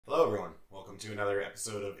to another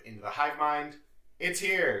episode of Into the Hive Mind. It's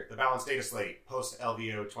here, the Balanced Data Slate,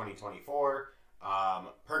 post-LVO 2024.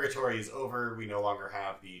 Purgatory is over. We no longer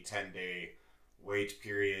have the 10-day wait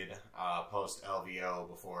period post-LVO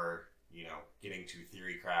before, getting to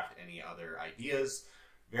theory craft any other ideas.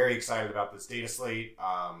 Very excited about this data slate.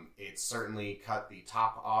 It's certainly cut the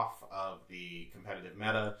top off of the competitive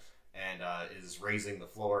meta and is raising the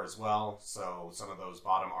floor as well. So some of those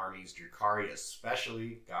bottom armies, Drukhari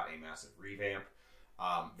especially, got a massive revamp.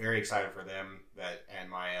 Very excited for them. And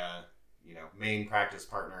my main practice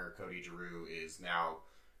partner, Cody Giroux, is now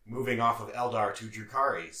moving off of Eldar to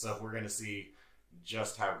Drukhari. So we're going to see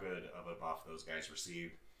just how good of a buff those guys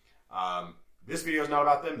received. This video is not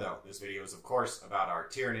about them, though. This video is, of course, about our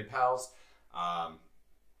Tyranid pals.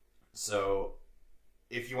 So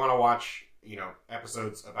if you want to watch,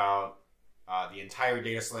 episodes about the entire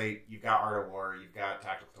data slate, you've got Art of War, you've got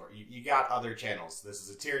Tactical Tour, you got other channels. This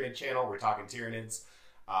is a Tyranid channel. We're talking Tyranids,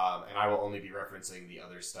 and I will only be referencing the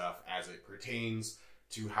other stuff as it pertains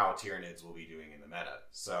to how Tyranids will be doing in the meta.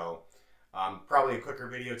 So probably a quicker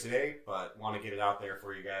video today, but want to get it out there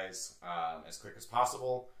for you guys as quick as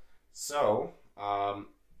possible. So,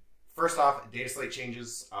 first off, data slate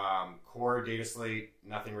changes. Core data slate,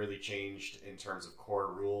 nothing really changed in terms of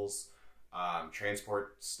core rules.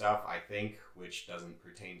 Transport stuff, I think, which doesn't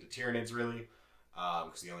pertain to Tyranids really,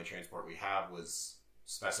 because the only transport we have was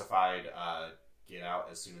specified get out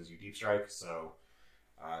as soon as you deep strike, so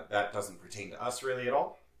that doesn't pertain to us really at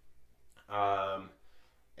all.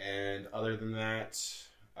 And other than that,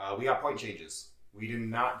 we got point changes. We did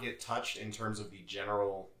not get touched in terms of the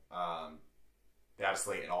general data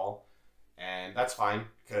slate at all, and that's fine,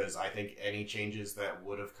 because I think any changes that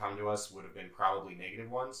would have come to us would have been probably negative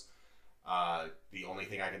ones. The only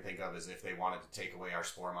thing I can think of is if they wanted to take away our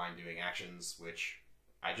Spore Mine doing actions, which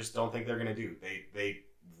I just don't think they're going to do. They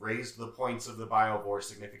raised the points of the Biovore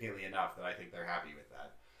significantly enough that I think they're happy with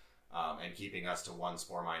that. And keeping us to one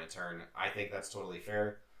Spore Mine a turn, I think that's totally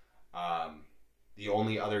fair. The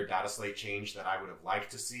only other data slate change that I would have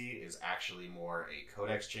liked to see is actually more a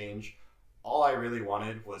codex change. All I really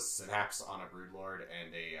wanted was Synapse on a Broodlord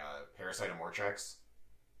and a Parasite Amortrex.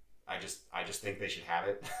 I just think they should have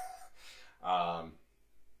it.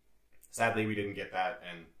 Sadly, we didn't get that,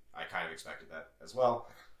 and I kind of expected that as well.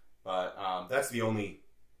 But that's the only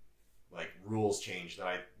rules change that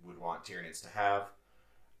I would want Tyranids to have.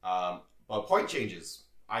 But point changes.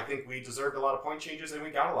 I think we deserved a lot of point changes, and we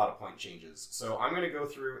got a lot of point changes. So I'm going to go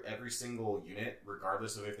through every single unit,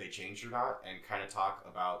 regardless of if they changed or not, and kind of talk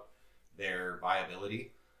about their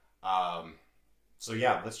viability. So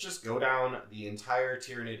yeah, let's just go down the entire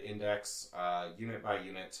Tyranid index, unit by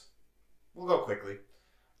unit. We'll go quickly.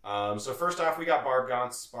 So first off, we got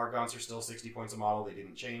Barbgaunts. Barbgaunts are still 60 points a model. They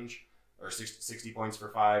didn't change. Or 60 points for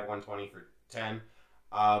 5, 120 for 10.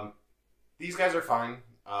 These guys are fine.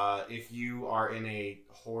 If you are in a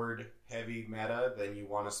horde-heavy meta, then you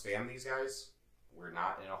want to spam these guys. We're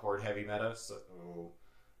not in a horde-heavy meta, so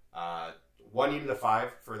 1 unit of 5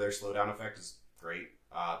 for their slowdown effect is great.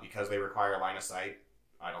 Because they require line of sight,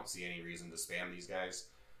 I don't see any reason to spam these guys.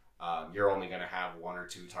 You're only going to have 1 or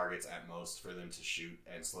 2 targets at most for them to shoot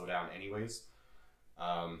and slow down anyways.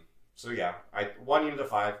 So yeah, 1 unit of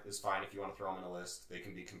 5 is fine if you want to throw them in a list. They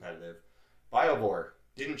can be competitive. Biovore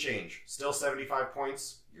didn't change. Still 75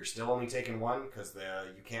 points. You're still only taking 1 because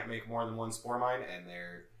you can't make more than 1 Spore Mine, and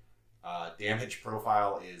their damage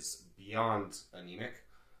profile is beyond anemic.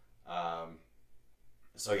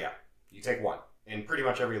 So yeah, you take 1 in pretty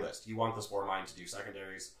much every list. You want the Spore Mine to do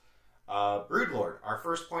secondaries. Broodlord, our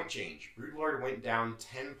first point change. Broodlord went down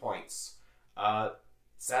 10 points.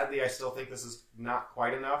 Sadly, I still think this is not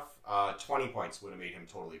quite enough. 20 points would have made him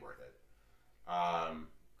totally worth it.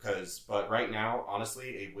 But right now,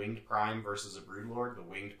 honestly, a Winged Prime versus a Broodlord, the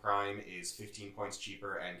Winged Prime is 15 points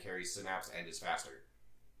cheaper and carries Synapse and is faster.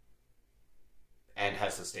 And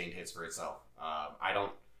has sustained hits for itself. I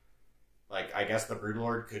guess the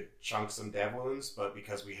Broodlord could chunk some dev wounds, but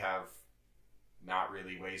because we have not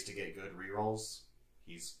really ways to get good rerolls,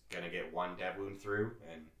 he's going to get 1 dev wound through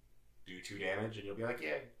and do 2 damage, and you'll be like,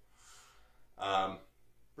 yay.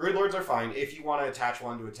 Broodlords are fine. If you want to attach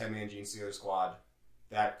 1 to a 10-man Gene Stealer squad,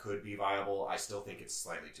 that could be viable. I still think it's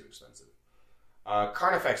slightly too expensive.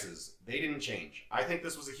 Carnifexes, they didn't change. I think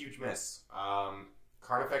this was a huge miss.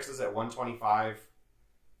 Carnifexes at 125,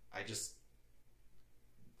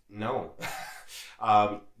 no.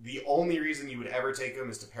 The only reason you would ever take them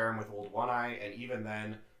is to pair them with Old One-Eye, and even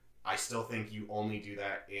then, I still think you only do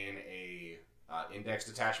that in a index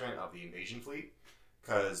detachment of the invasion fleet,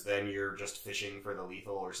 because then you're just fishing for the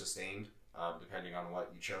lethal or sustained, depending on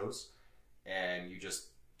what you chose, and you just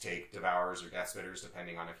take Devourers or Death Spitters,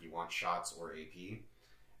 depending on if you want shots or AP.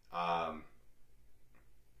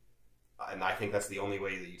 And I think that's the only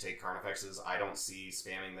way that you take Carnifexes. I don't see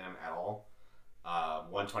spamming them at all.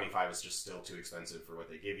 125 is just still too expensive for what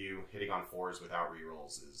they give you. Hitting on 4s without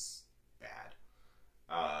rerolls is bad.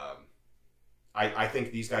 I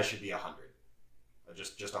think these guys should be 100.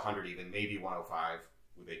 Just 100 even, maybe 105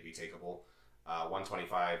 would they be takeable.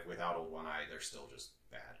 125 without Old One Eye, they're still just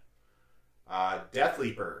bad. Death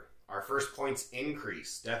Leaper, our first points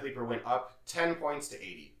increase. Death Leaper went up 10 points to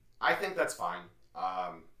 80. I think that's fine.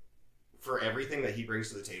 For everything that he brings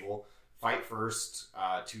to the table, fight first,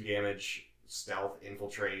 2 damage, stealth,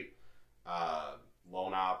 infiltrate,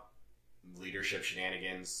 lone op, leadership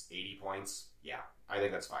shenanigans, 80 points. Yeah, I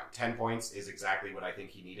think that's fine. 10 points is exactly what I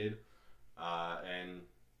think he needed. And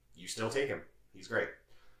you still take him. He's great.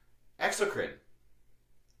 Exocrine,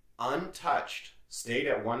 untouched, stayed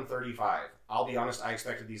at 135. I'll be honest, I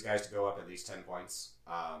expected these guys to go up at least 10 points.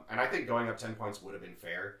 And I think going up 10 points would have been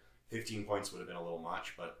fair. 15 points would have been a little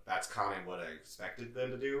much, but that's kind of what I expected them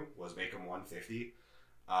to do, was make them 150.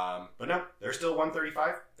 But no, they're still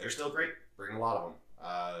 135. They're still great. Bring a lot of them.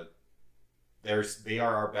 They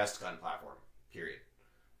are our best gun platform, period.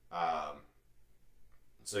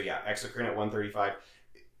 So yeah, Exocrine at 135.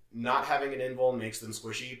 Not having an invul makes them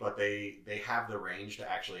squishy, but they have the range to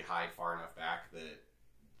actually hide far enough back that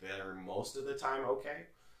they're most of the time okay.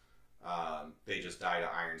 They just die to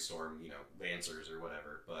Ironstorm, Lancers or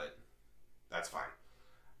whatever, but that's fine.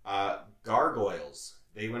 Gargoyles,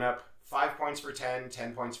 they went up 5 points for 10,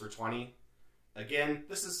 10 points for 20. Again,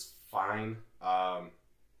 this is fine.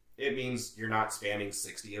 It means you're not spamming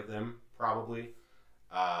 60 of them, probably.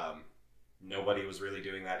 Nobody was really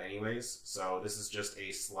doing that anyways, so this is just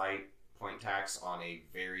a slight point tax on a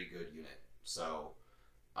very good unit. So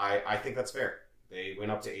I think that's fair. They went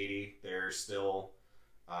up to 80. They're still...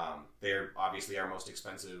 they're obviously our most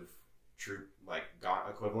expensive troop, like Gaunt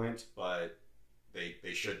equivalent, but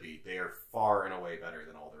they should be. They are far and away better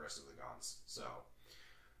than all the rest of the Gaunts. So,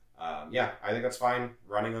 yeah, I think that's fine.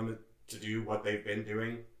 Running them to do what they've been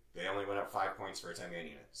doing, they only went up 5 points for a 10-man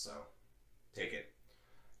unit, so take it.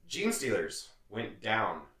 Gene Stealers went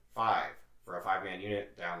down 5 for a 5-man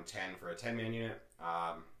unit, down 10 for a 10-man unit.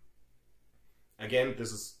 Again,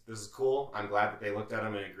 this is cool. I'm glad that they looked at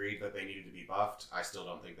them and agreed that they needed to be buffed. I still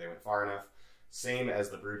don't think they went far enough. Same as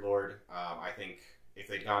the Broodlord. I think if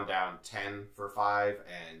they'd gone down 10 for 5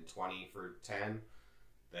 and 20 for 10,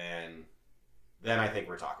 then I think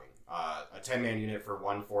we're talking. A 10-man unit for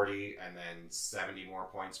 140 and then 70 more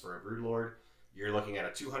points for a Broodlord. You're looking at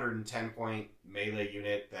a 210-point melee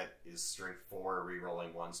unit that is strength 4,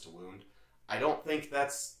 rerolling 1s to wound. I don't think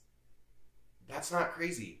that's not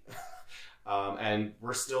crazy. And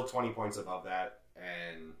we're still 20 points above that,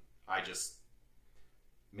 and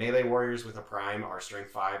melee warriors with a prime are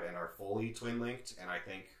strength 5 and are fully twin linked, and I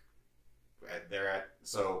think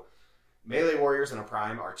so melee warriors and a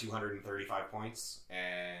prime are 235 points,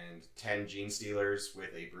 and 10 Gene Stealers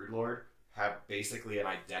with a Broodlord have basically an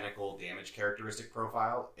identical damage characteristic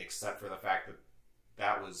profile, except for the fact that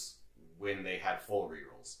that was when they had full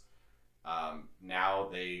rerolls. Now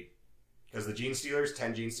because the Gene Stealers,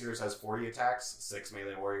 10 Gene Stealers has 40 attacks, 6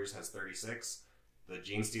 Melee Warriors has 36. The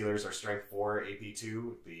Gene Stealers are Strength 4,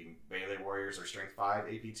 AP2. The Melee Warriors are Strength 5,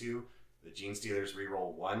 AP2. The Gene Stealers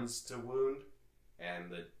reroll 1s to wound, and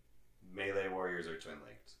the Melee Warriors are twin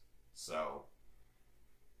linked. So,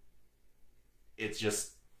 it's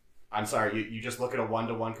just... I'm sorry, you just look at a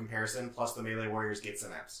 1-to-1 comparison, plus the Melee Warriors get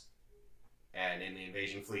Synapse. And in the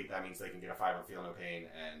Invasion Fleet, that means they can get a 5 and Feel No Pain,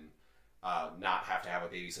 and not have to have a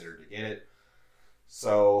babysitter to get it.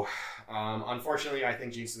 So, unfortunately, I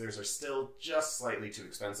think Gene Stealers are still just slightly too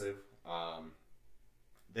expensive.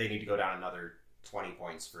 They need to go down another 20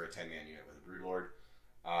 points for a 10-man unit with a Broodlord.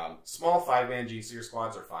 Small 5-man Gene Stealer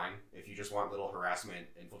squads are fine. If you just want little harassment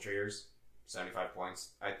infiltrators, 75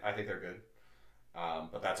 points. I think they're good.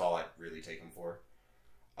 But that's all I'd really take them for.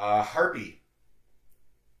 Harpy.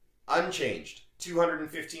 Unchanged.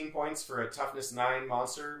 215 points for a toughness 9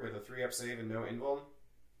 monster with a 3-up save and no invuln.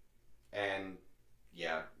 And,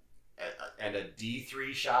 yeah. And a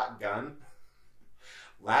D3 shot gun.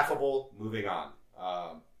 Laughable. Moving on.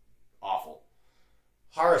 Awful.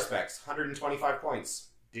 Haruspex. 125 points.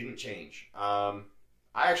 Didn't change. I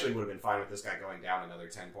actually would have been fine with this guy going down another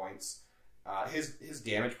 10 points. His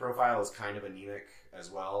damage profile is kind of anemic as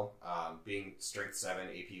well. Being strength 7,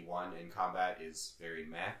 AP 1 in combat is very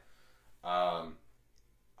meh.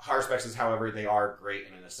 Haruspexes, however, they are great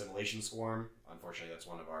in an assimilation swarm. Unfortunately, that's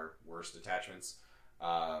one of our worst attachments.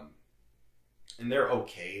 And they're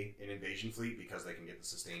okay in Invasion Fleet because they can get the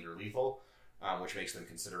sustained or lethal. which makes them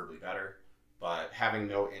considerably better. But having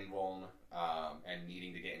no invuln and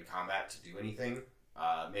needing to get in combat to do anything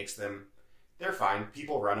makes them... They're fine.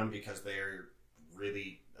 People run them because they're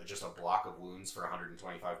really just a block of wounds for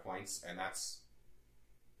 125 points, and that's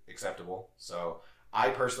acceptable. So I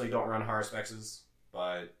personally don't run Haruspexes,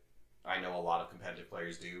 but I know a lot of competitive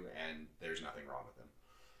players do, and there's nothing wrong with them.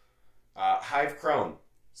 Hive Crone,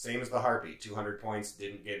 same as the Harpy, 200 points,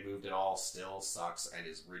 didn't get moved at all, still sucks, and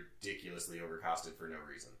is ridiculously overcosted for no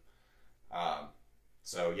reason.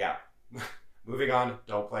 So yeah, moving on,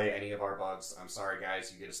 don't play any of our bugs. I'm sorry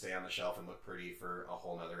guys, you get to stay on the shelf and look pretty for a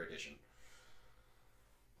whole nother edition.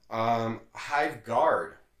 Hive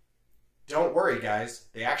Guard. Don't worry guys,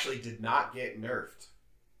 they actually did not get nerfed.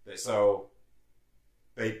 So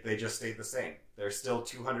they just stayed the same. They're still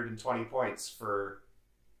 220 points for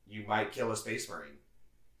you might kill a Space Marine.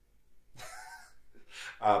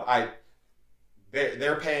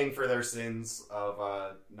 They're paying for their sins of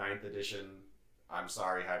 9th edition. I'm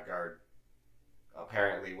sorry, Hive Guard.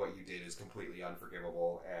 Apparently what you did is completely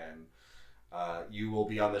unforgivable, and you will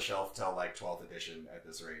be on the shelf till like 12th edition at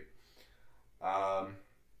this rate.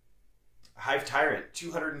 Hive Tyrant,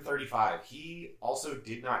 235. He also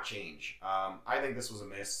did not change. I think this was a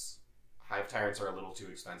miss. Hive Tyrants are a little too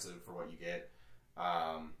expensive for what you get.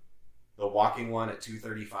 The walking one at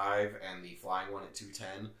 235 and the flying one at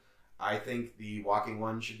 210. I think the walking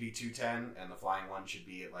one should be 210 and the flying one should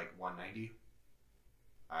be at like 190.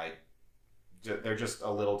 They're just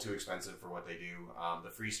a little too expensive for what they do.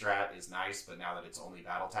 The free strat is nice, but now that it's only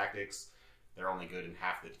battle tactics, they're only good in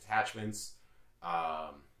half the detachments.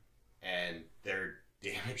 And their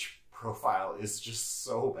damage profile is just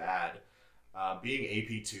so bad. Being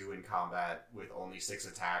AP2 in combat with only 6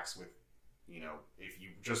 attacks with, if you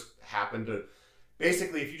just happen to...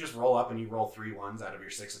 Basically, if you just roll up and you roll 3 ones out of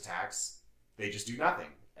your 6 attacks, they just do nothing.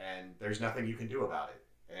 And there's nothing you can do about it.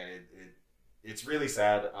 And it's really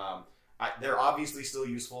sad. They're obviously still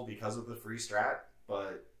useful because of the free strat,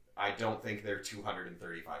 but I don't think they're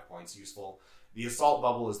 235 points useful. The Assault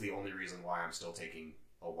Bubble is the only reason why I'm still taking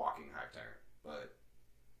a walking Hive Tyrant.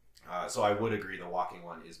 But so I would agree the walking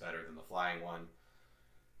one is better than the flying one.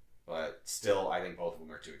 But still, I think both of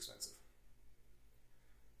them are too expensive.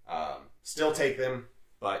 Still take them,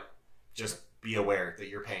 but just be aware that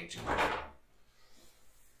you're paying too much for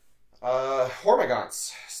them.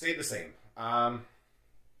 Hormagaunts stayed the same.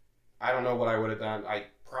 I don't know what I would have done. I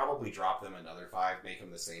probably drop them another 5, make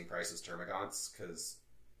them the same price as Termagants, because,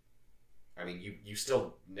 I mean, you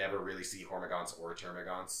still never really see Hormagaunts or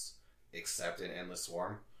Termagants except in Endless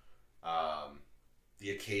Swarm.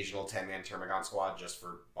 The occasional 10-man Termagant squad just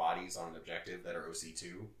for bodies on an objective that are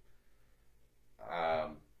OC2.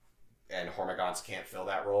 And Hormagaunts can't fill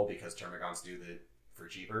that role because Termagants do that for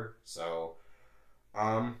cheaper. So,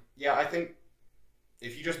 yeah, I think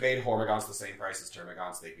if you just made Hormagaunts the same price as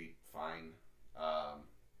Termagants, they'd be fine.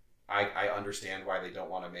 I understand why they don't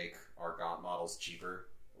want to make our Gaunt models cheaper.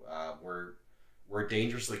 We're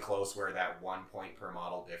dangerously close where that 1 point per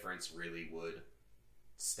model difference really would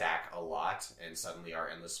stack a lot, and suddenly our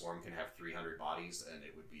Endless Swarm can have 300 bodies, and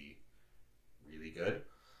it would be really good.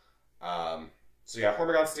 So yeah,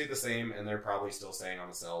 Hormagaunts stayed the same, and they're probably still staying on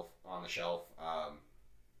the shelf.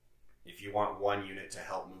 If you want one unit to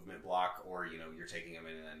help movement block, or you're taking them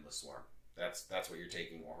in an Endless Swarm, that's what you're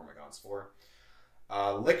taking Hormagaunts for.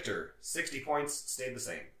 Lictor, 60 points, stayed the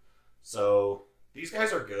same. So these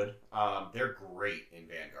guys are good. They're great in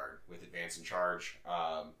Vanguard with Advance and Charge.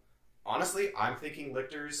 Honestly, I'm thinking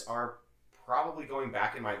Lictors are probably going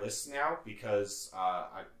back in my lists now because,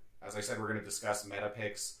 as I said, we're going to discuss meta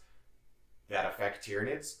picks that affect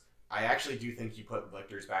Tyranids. I actually do think you put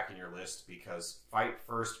Lictors back in your list because Fight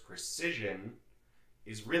First Precision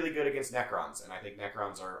is really good against Necrons, and I think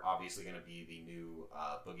Necrons are obviously going to be the new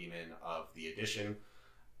boogeyman of the edition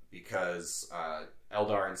because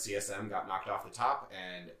Eldar and CSM got knocked off the top,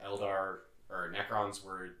 and Necrons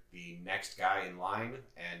were the next guy in line,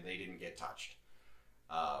 and they didn't get touched.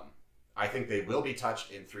 I think they will be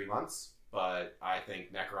touched in 3 months, but I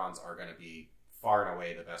think Necrons are going to be far and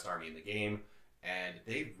away the best army in the game, and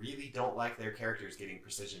they really don't like their characters getting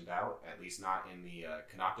precisioned out, at least not in the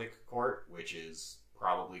Canoptic Court, which is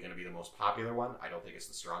probably going to be the most popular one. I don't think it's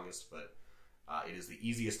the strongest, but it is the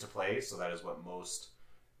easiest to play, so that is what most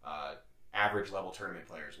average level tournament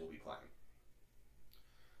players will be playing.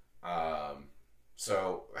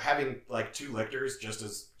 So having like 2 Lictors just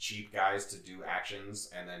as cheap guys to do actions,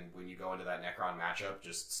 and then when you go into that Necron matchup,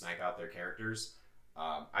 just snipe out their characters,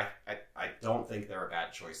 I don't think they're a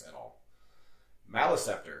bad choice at all.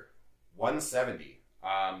 Maliceptor, 170,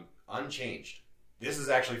 unchanged. This is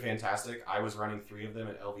actually fantastic. I was running 3 of them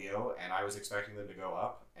at LVO, and I was expecting them to go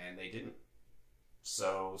up, and they didn't.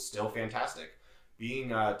 So, still fantastic. Being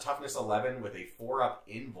toughness 11 with a 4-up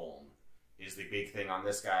invuln is the big thing on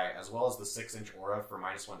this guy, as well as the 6-inch aura for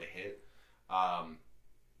 -1 to hit.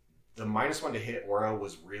 The -1 to hit aura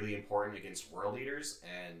was really important against World Eaters,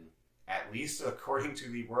 and at least according to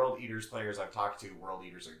the World Eaters players I've talked to, World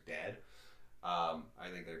Eaters are dead. I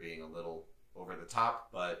think they're being a little over the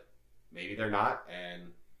top, but maybe they're not,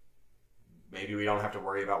 and maybe we don't have to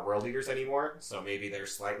worry about World Eaters anymore, so maybe they're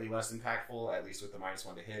slightly less impactful, at least with the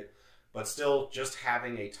 -1 to hit. But still, just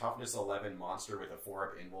having a toughness 11 monster with a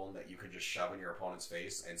 4-up invuln that you can just shove in your opponent's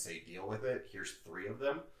face and say, deal with it, here's 3 of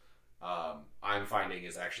them, I'm finding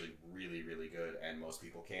is actually really, really good, and most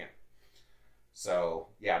people can't. So,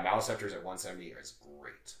 yeah, Maleceptors at 170 is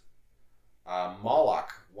great.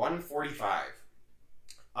 Moloch, 145.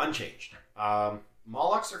 Unchanged.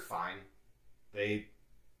 Molochs are fine.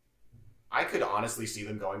 I could honestly see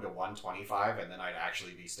them going to 125, and then I'd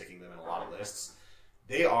actually be sticking them in a lot of lists.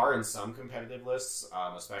 They are in some competitive lists,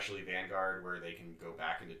 especially Vanguard, where they can go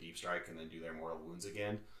back into Deep Strike and then do their Mortal Wounds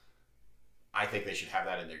again. I think they should have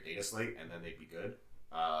that in their data slate, and then they'd be good.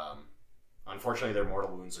 Unfortunately, their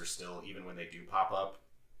Mortal Wounds are still, even when they do pop up,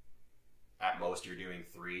 at most you're doing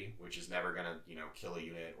 3, which is never going to, kill a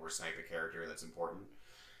unit or snipe a character that's important.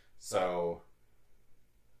 So,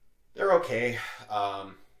 they're okay.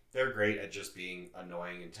 They're great at just being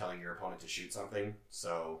annoying and telling your opponent to shoot something.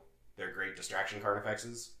 So, they're great distraction card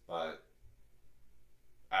effects, but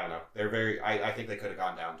I don't know. I think they could have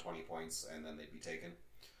gone down 20 points and then they'd be taken.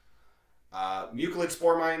 Mucilid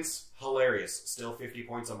Spore Mines, hilarious. Still 50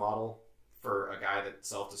 points a model for a guy that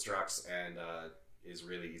self-destructs and is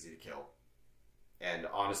really easy to kill. And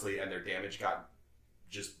honestly, and their damage got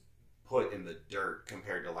just put in the dirt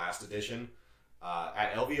compared to last edition.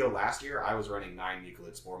 At LVO last year, I was running 9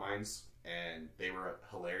 Mucilid Spore Mines, and they were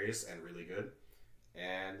hilarious and really good.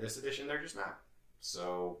 And this edition, they're just not.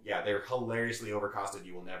 So, yeah, they're hilariously overcosted.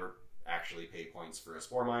 You will never actually pay points for a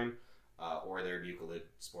Spore Mine or their Mucilid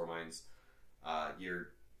Spore Mines.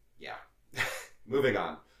 Yeah. Moving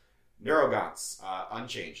on. Neurogaunts,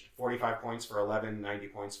 unchanged. 45 points for 11, 90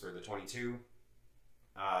 points for the 22.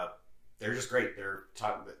 They're just great.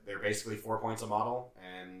 They're basically 4 points a model,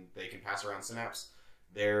 and they can pass around Synapse.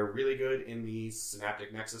 They're really good in the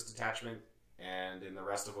Synaptic Nexus detachment, and in the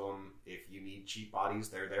rest of them, if you need cheap bodies,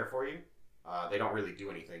 they're there for you. They don't really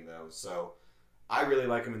do anything, though, so I really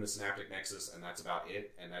like them in the Synaptic Nexus, and that's about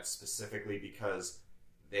it, and that's specifically because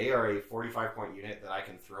they are a 45-point unit that I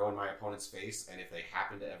can throw in my opponent's face, and if they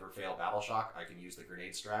happen to ever fail Battle Shock, I can use the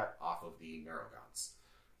grenade strat off of the Neurogaunts.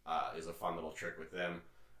 Is a fun little trick with them.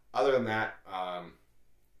 Other than that,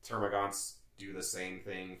 Termagants do the same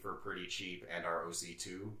thing for pretty cheap and are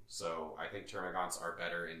OC2, so I think Termagants are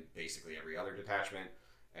better in basically every other detachment,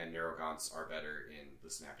 and Neurogaunts are better in the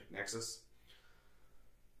Synaptic Nexus.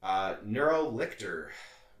 Neurolictor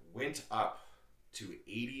went up to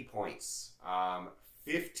 80 points.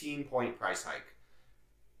 15-point price hike.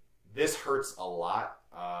 This hurts a lot.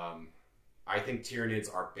 I think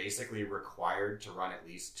Tyranids are basically required to run at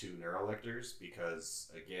least 2 Neurolictors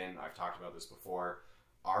because, again, I've talked about this before,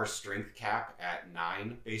 our strength cap at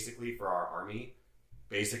 9, basically, for our army,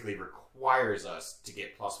 basically requires us to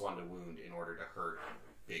get +1 to wound in order to hurt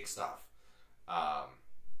big stuff.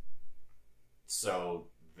 So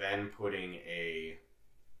then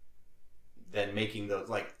making those,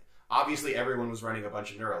 obviously everyone was running a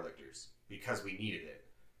bunch of Neurolictors because we needed it.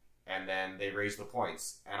 And then they raised the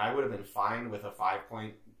points. And I would have been fine with a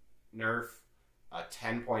 5-point nerf, a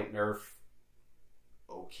 10-point nerf,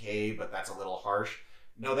 okay, but that's a little harsh.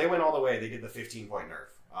 No, they went all the way. They did the 15-point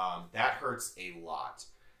nerf. That hurts a lot.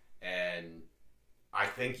 And I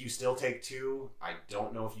think you still take 2. I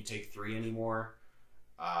don't know if you take 3 anymore.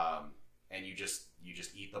 And you just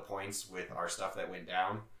eat the points with our stuff that went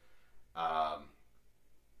down.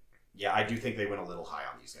 Yeah, I do think they went a little high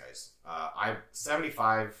on these guys.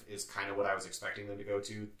 75 is kind of what I was expecting them to go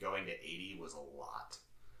to. Going to 80 was a lot.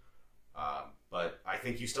 But I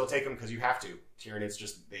think you still take them because you have to. Tyranids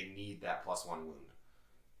they need that +1 wound.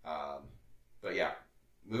 But yeah,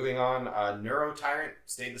 moving on. Neuro Tyrant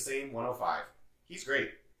stayed the same, 105. He's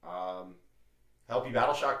great. Help you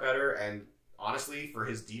Battle Shock better, and honestly, for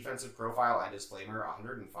his defensive profile and his Flamer,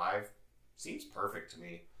 105 seems perfect to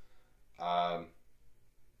me.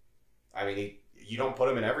 I mean, you don't put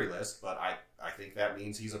him in every list, but I think that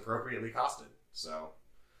means he's appropriately costed. So,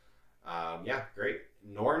 yeah, great.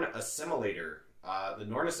 Norn Assimilator. The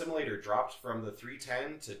Norn Assimilator dropped from the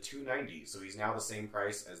 310 to 290, so he's now the same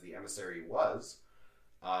price as the Emissary was.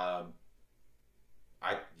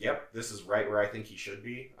 Yep, this is right where I think he should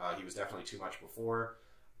be. He was definitely too much before.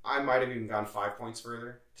 I might have even gone 5 points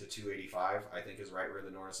further to 285. I think is right where the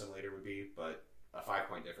Norn Assimilator would be, but a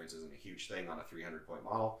 5-point difference isn't a huge thing on a 300-point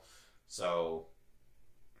model. So,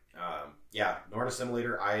 yeah, Norn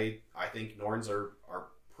Assimilator. I think Norns are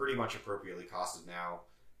pretty much appropriately costed now,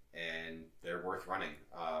 and they're worth running.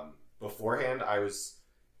 Beforehand,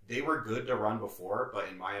 they were good to run before, but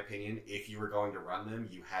in my opinion, if you were going to run them,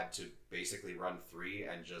 you had to basically run 3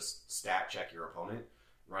 and just stat check your opponent.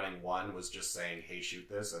 Running 1 was just saying, hey, shoot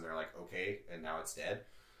this, and they're like, okay, and now it's dead.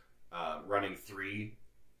 Running 3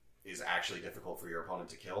 is actually difficult for your opponent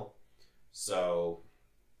to kill. So,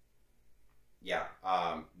 yeah,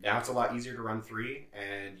 now it's a lot easier to run 3,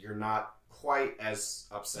 and you're not quite as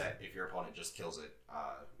upset if your opponent just kills it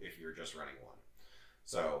if you're just running 1.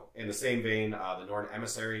 So, in the same vein, the Norn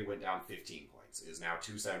Emissary went down 15 points, is now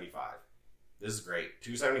 275. This is great.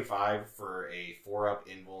 275 for a 4-up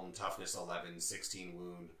Invuln, Toughness 11, 16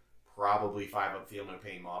 Wound, probably 5-up Feel No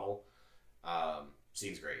Pain model.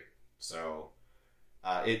 Seems great. So,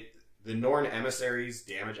 the Norn Emissary's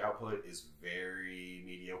damage output is very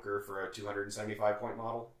mediocre for a 275-point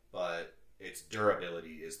model, but its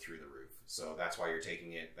durability is through the roof. So that's why you're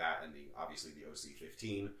taking it, that and obviously the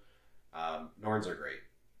OC-15. Norns are great.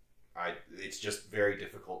 It's just very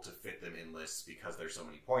difficult to fit them in lists because there's so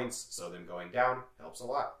many points, so them going down helps a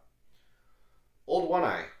lot. Old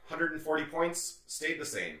One-Eye, 140 points, stayed the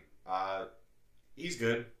same. He's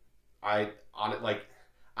good. I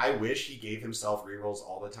wish he gave himself rerolls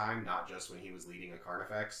all the time, not just when he was leading a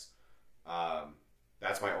Carnifex.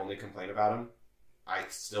 That's my only complaint about him. I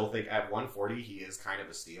still think at 140 he is kind of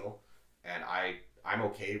a steal, and I'm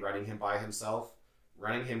okay running him by himself.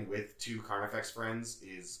 Running him with 2 Carnifex friends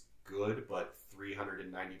is good, but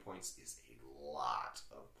 390 points is a lot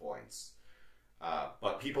of points.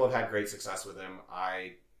 But people have had great success with him.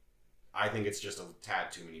 I think it's just a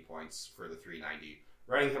tad too many points for the 390.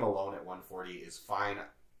 Running him alone at 140 is fine,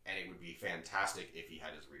 and it would be fantastic if he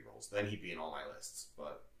had his rerolls. Then he'd be in all my lists.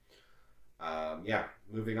 But, yeah,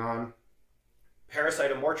 moving on.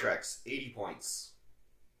 Parasite Mortrex, 80 points.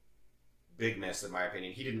 Big miss, in my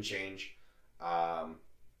opinion. He didn't change.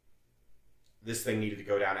 This thing needed to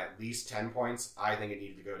go down at least 10 points. I think it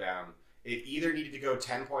needed to go down. It either needed to go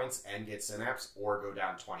 10 points and get Synapse or go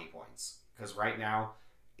down 20 points. Because right now,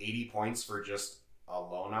 80 points for just a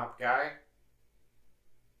lone-up guy.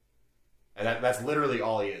 And that's literally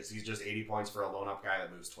all he is. He's just 80 points for a lone-up guy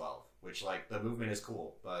that moves 12. Which, like, the movement is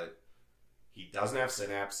cool, but he doesn't have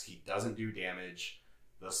Synapse. He doesn't do damage.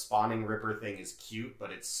 The spawning Ripper thing is cute,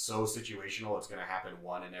 but it's so situational. It's going to happen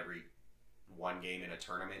one in every one game in a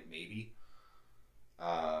tournament, maybe.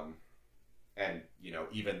 And, you know,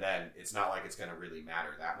 even then, it's not like it's going to really matter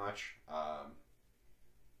that much.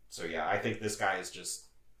 So, yeah, I think this guy is just,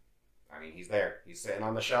 I mean, he's there. He's sitting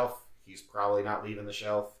on the shelf. He's probably not leaving the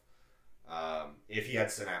shelf. If he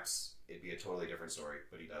had Synapse, it'd be a totally different story,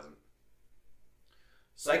 but he doesn't.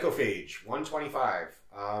 Psychophage, 125.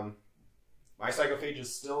 My Psychophage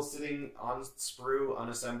is still sitting on Sprue,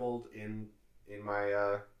 unassembled in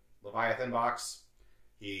my Leviathan box.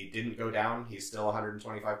 He didn't go down. He's still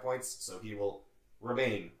 125 points, so he will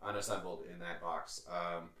remain unassembled in that box.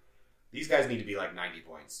 These guys need to be like 90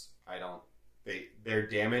 points. Their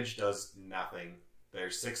damage does nothing. Their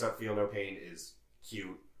 6-up Feel No Pain is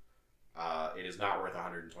cute. It is not worth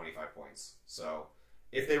 125 points. So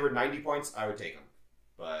if they were 90 points, I would take them.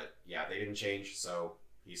 But yeah, they didn't change, so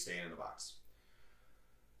he's staying in the box.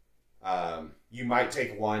 You might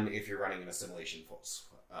take 1 if you're running an Assimilation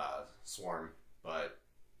Swarm, but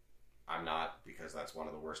I'm not, because that's one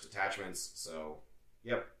of the worst attachments. So,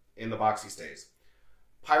 yep, in the box he stays.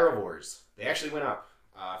 Pyrovores, they actually went up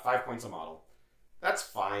 5 points a model. That's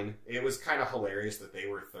fine. It was kind of hilarious that they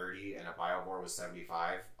were 30 and a Biovore was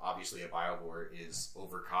 75. Obviously, a Biovore is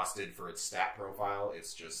overcosted for its stat profile.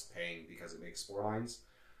 It's just paying because it makes Spore Lines.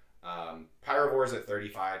 Pyrovores at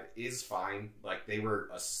 35 is fine. Like, they were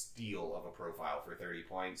a steal of a profile for 30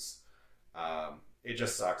 points. It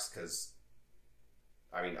just sucks because,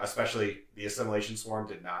 I mean, especially the Assimilation Swarm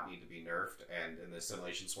did not need to be nerfed, and in the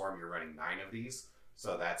Assimilation Swarm, you're running 9 of these,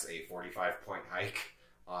 so that's a 45-point hike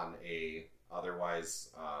on a otherwise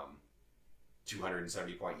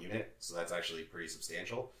 270-point unit, so that's actually pretty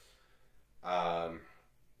substantial. But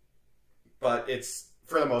it's,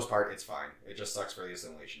 for the most part, it's fine. It just sucks for the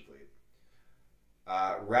Assimilation fleet.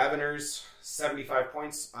 Raveners, 75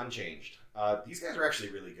 points, unchanged. These guys are actually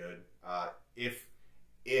really good.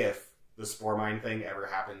 If the Spore Mine thing ever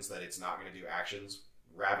happens that it's not going to do actions,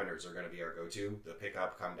 Raveners are going to be our go-to. The pick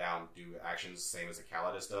up, come down, do actions, same as a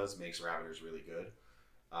Calidus does, makes Raveners really good.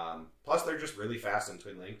 Plus, they're just really fast and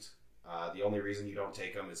twin linked. The only reason you don't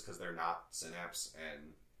take them is because they're not Synapse,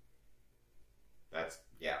 and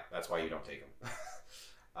that's why you don't take them.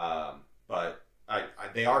 But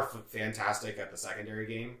they are fantastic at the secondary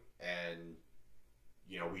game, and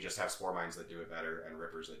we just have Spore Mines that do it better and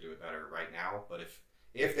Rippers that do it better right now. But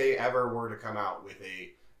if they ever were to come out with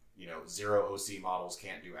a 0 OC models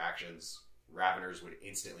can't do actions, Raveners would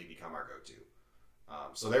instantly become our go-to.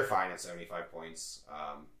 So they're fine at 75 points.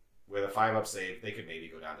 With a 5-up save, they could maybe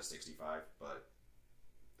go down to 65, but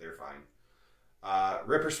they're fine.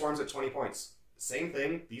 Ripper Swarms at 20 points. Same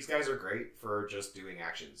thing. These guys are great for just doing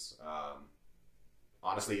actions.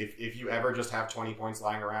 Honestly, if you ever just have 20 points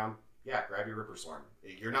lying around, yeah, grab your Ripper Swarm.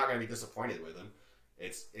 You're not going to be disappointed with them.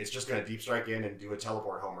 It's just going to deep strike in and do a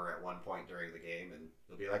teleport homer at one point during the game, and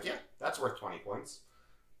you'll be like, yeah, that's worth 20 points.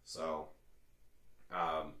 So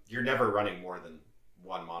you're never running more than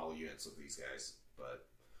one model units with these guys. But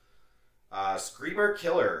Screamer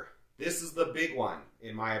Killer, this is the big one,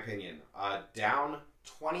 in my opinion. Down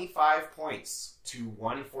 25 points to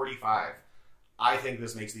 145. I think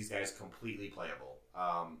this makes these guys completely playable.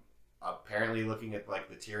 Apparently, looking at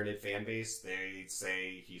the Tyranid fan base, they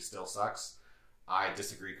say he still sucks. I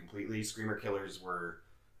disagree completely. Screamer Killers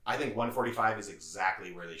I think 145 is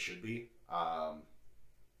exactly where they should be. I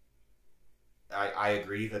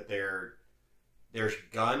agree that their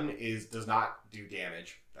gun does not do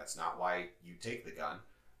damage. That's not why you take the gun.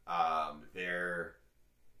 Their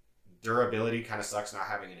durability kind of sucks not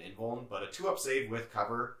having an invuln, but a 2-up save with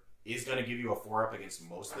cover is going to give you a 4-up against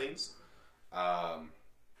most things.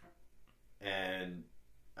 And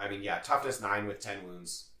I mean, yeah, toughness 9 with 10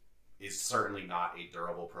 wounds is certainly not a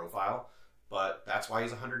durable profile, but that's why he's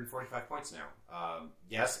 145 points now.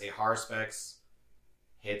 Yes, a Harspex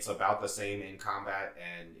hits about the same in combat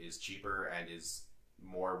and is cheaper and is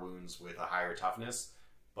more wounds with a higher toughness,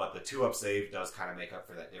 but the 2-up save does kind of make up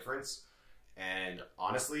for that difference. And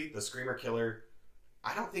honestly, the Screamer Killer,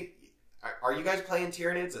 I don't think... Are you guys playing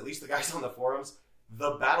Tyranids? At least the guys on the forums?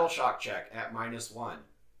 The Battle Shock check at -1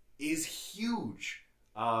 is huge.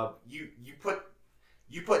 You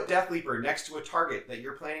put Death Leaper next to a target that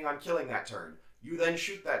you're planning on killing that turn. You then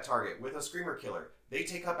shoot that target with a Screamer Killer. They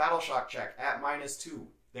take a Battle Shock check at -2.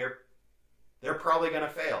 They're probably going to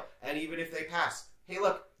fail. And even if they pass, hey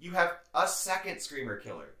look, you have a second Screamer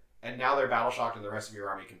Killer. And now they're Battle Shocked and the rest of your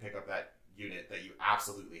army can pick up that unit that you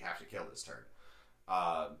absolutely have to kill this turn.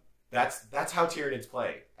 That's how Tyranids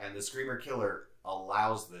play. And the Screamer Killer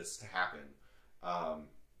allows this to happen.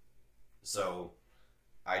 So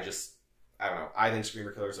I don't know. I think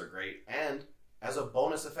Screamer Killers are great. And as a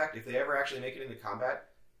bonus effect, if they ever actually make it into combat,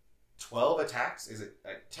 12 attacks, is it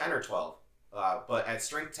 10 or 12? But at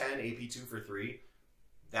strength 10, AP 2 for 3,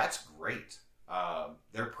 that's great.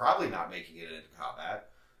 They're probably not making it into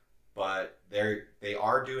combat, but they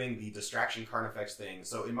are doing the distraction Carnifex thing.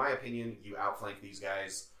 So in my opinion, you outflank these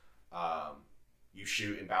guys. You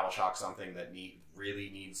shoot and battle shock something that really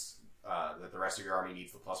needs that the rest of your army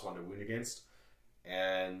needs the +1 to wound against,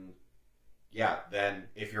 and yeah, then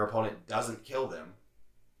if your opponent doesn't kill them,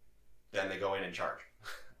 then they go in and charge.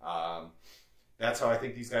 That's how I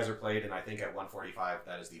think these guys are played, and I think at 145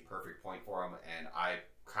 that is the perfect point for them, and I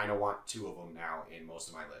kind of want 2 of them now in most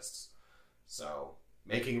of my lists. So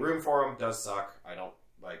making room for them does suck. I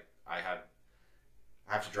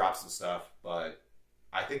have to drop some stuff, but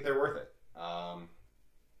I think they're worth it.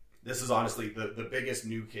 This is honestly the biggest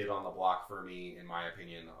new kid on the block for me, in my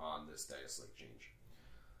opinion, on this Dataslate change.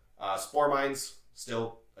 Spore Mines,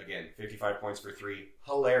 still, again, 55 points for 3.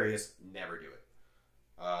 Hilarious. Never do it.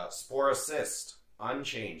 Spore Assist,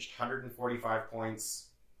 unchanged. 145 points.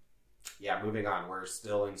 Yeah, moving on. We're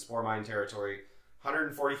still in Spore Mine territory.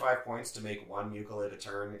 145 points to make 1 Mucolid a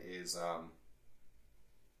turn is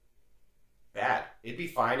bad. It'd be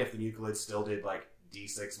fine if the Mucolid still did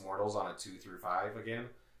D6 mortals on a 2 through 5 again,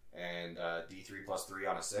 and D3 plus 3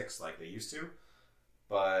 on a 6 like they used to.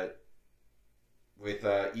 But with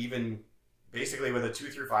basically with a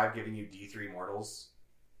 2 through 5 giving you D3 mortals,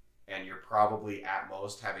 and you're probably at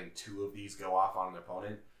most having 2 of these go off on an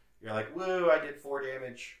opponent, you're like, woo, I did 4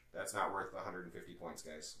 damage. That's not worth 150 points,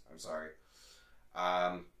 guys. I'm sorry.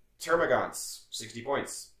 Termagants, 60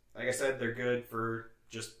 points. Like I said, they're good for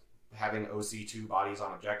just having OC2 bodies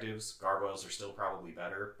on objectives. Gargoyles are still probably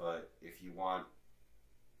better, but if you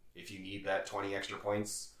need that 20 extra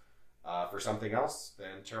points for something else,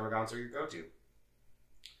 then Termagants are your go-to.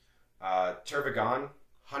 Tervagon,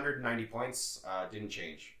 190 points, didn't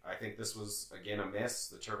change. I think this was, again, a miss.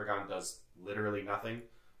 The Tervagon does literally nothing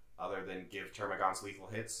other than give Termagants lethal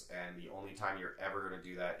hits, and the only time you're ever going to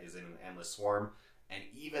do that is in an Endless Swarm, and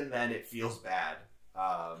even then it feels bad.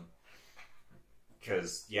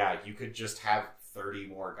 Because, yeah, you could just have 30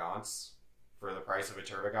 more Gaunts for the price of a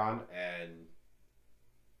Turbigon, and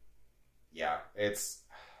yeah,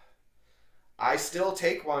 I still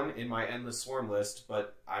take one in my Endless Swarm list,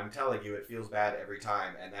 but I'm telling you, it feels bad every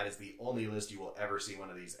time, and that is the only list you will ever see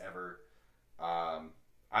one of these ever.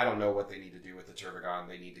 I don't know what they need to do with the Turbigon.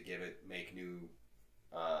 They need to make new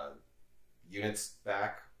units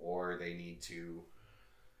back, or they need to,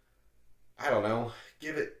 I don't know,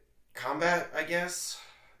 give it combat, I guess.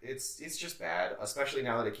 It's just bad, especially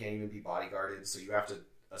now that it can't even be bodyguarded, so you have to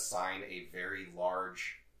assign a very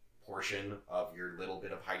large portion of your little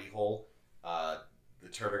bit of hidey hole. The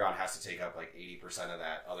Turbigon has to take up like 80% of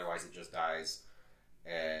that, otherwise it just dies,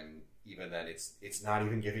 and even then it's not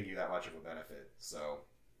even giving you that much of a benefit. So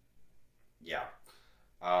yeah,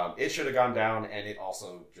 it should have gone down, and it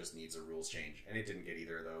also just needs a rules change, and it didn't get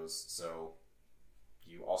either of those, so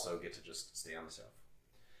you also get to just stay on the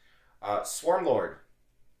shelf. Swarmlord,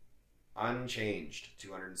 unchanged,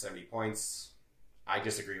 270 points. I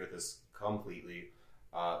disagree with this completely.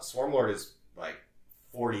 Swarmlord is like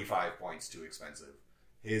 45 points too expensive.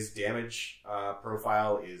 His damage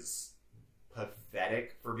profile is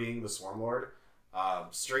pathetic for being the Swarmlord.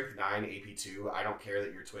 Strength 9 AP2, I don't care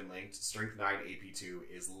that you're twin linked. Strength 9 AP2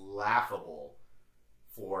 is laughable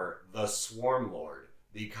for the Swarmlord,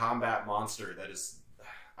 the combat monster that is,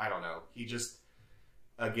 I don't know. He just,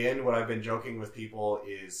 again, what I've been joking with people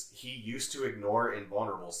is he used to ignore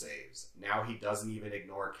invulnerable saves. Now he doesn't even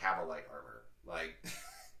ignore Cavalite armor. Like,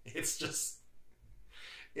 it's just,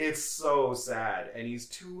 it's so sad. And he's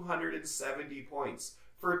 270 points.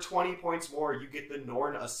 For 20 points more, you get the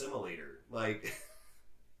Norn Assimilator. Like,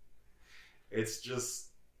 it's just,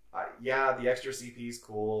 yeah, the extra CP is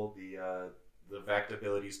cool. The Vect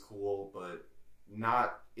ability is cool, but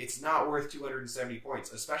it's not worth 270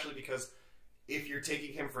 points, especially because if you're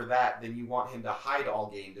taking him for that, then you want him to hide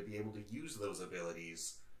all game to be able to use those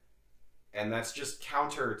abilities. And that's just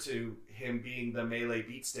counter to him being the melee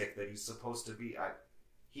beatstick that he's supposed to be.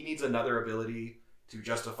 He needs another ability to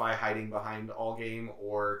justify hiding behind all game,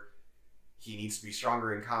 or he needs to be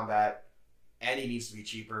stronger in combat, and he needs to be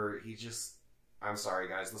cheaper. I'm sorry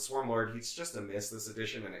guys, the Swarmlord, he's just a miss this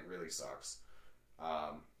edition, and it really sucks.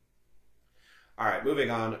 Alright, moving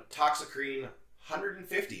on. Toxicrene,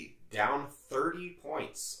 150, down 30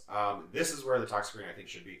 points. This is where the Toxicrene I think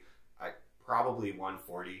should be. Probably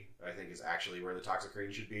 140, I think, is actually where the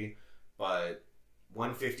Toxicrene should be, but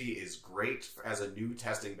 150 is great as a new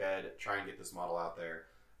testing bed. Try and get this model out there.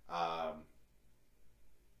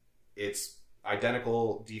 It's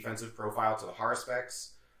identical defensive profile to the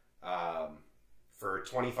Haruspecs. For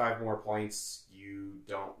 25 more points, you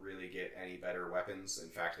don't really get any better weapons. In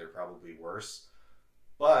fact, they're probably worse.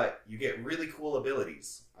 But you get really cool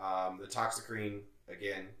abilities. The Toxicrene,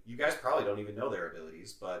 again, you guys probably don't even know their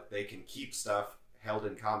abilities, but they can keep stuff held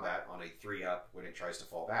in combat on a 3-up when it tries to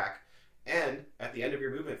fall back. And at the end of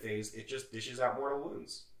your movement phase, it just dishes out mortal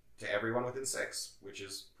wounds to everyone within 6, which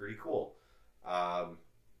is pretty cool.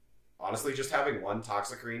 Honestly, just having one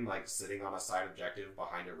Toxicrene like sitting on a side objective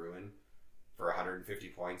behind a ruin for 150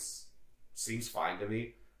 points seems fine to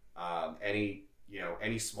me.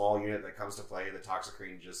 Any small unit that comes to play, the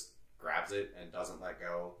Toxicrene just grabs it and doesn't let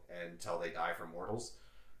go until they die from mortals.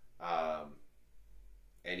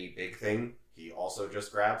 Any big thing, he also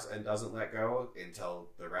just grabs and doesn't let go until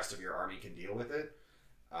the rest of your army can deal with it.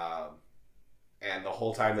 And the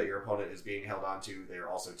whole time that your opponent is being held onto, they're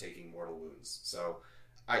also taking mortal wounds. So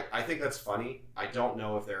I think that's funny. I don't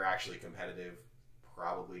know if they're actually competitive.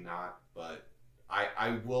 Probably not. But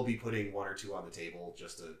I will be putting 1 or 2 on the table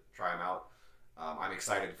just to try them out. I'm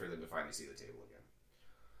excited for them to finally see the table again.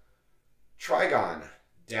 Trigon,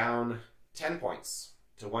 down 10 points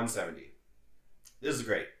to 170. This is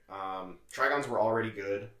great. Trigons were already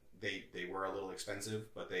good. They were a little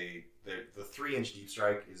expensive, but the 3-inch deep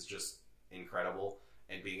strike is just incredible.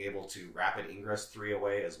 And being able to rapid ingress 3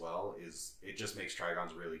 away as well it just makes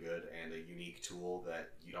Trigons really good and a unique tool that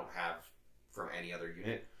you don't have from any other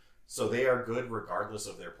unit. So they are good regardless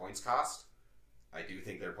of their points cost. I do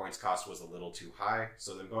think their points cost was a little too high,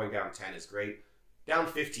 so them going down 10 is great. Down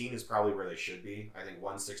 15 is probably where they should be. I think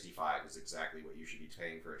 165 is exactly what you should be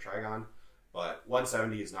paying for a Trigon, but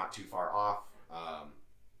 170 is not too far off.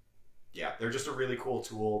 Yeah, they're just a really cool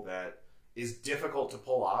tool that is difficult to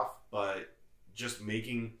pull off, but just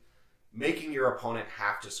making your opponent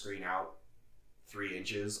have to screen out 3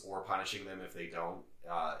 inches or punishing them if they don't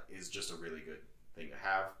is just a really good thing to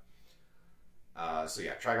have. So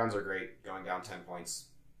yeah, Trigons are great. Going down 10 points,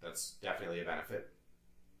 that's definitely a benefit.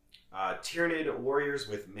 Tyrannid warriors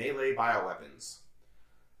with melee bioweapons.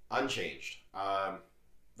 unchanged.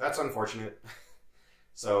 That's unfortunate.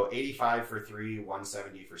 So 85 for 3,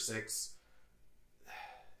 170 for 6.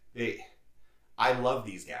 I love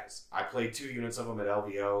these guys. I played 2 units of them at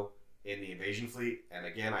LVO in the Invasion Fleet, and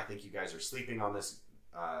again, I think you guys are sleeping on this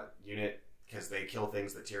unit because they kill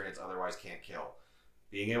things that Tyranids otherwise can't kill.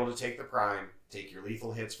 Being able to take the Prime, take your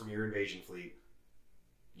lethal hits from your Invasion Fleet,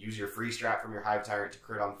 use your free strat from your Hive Tyrant to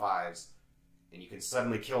crit on 5s, and you can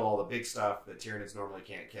suddenly kill all the big stuff that Tyranids normally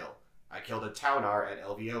can't kill. I killed a Taunar at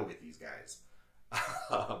LVO with these guys.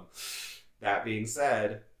 That being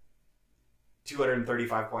said,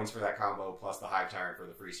 235 points for that combo plus the Hive Tyrant for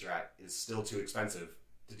the free strat is still too expensive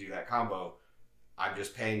to do that combo. I'm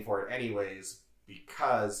just paying for it anyways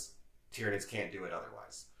because Tyranids can't do it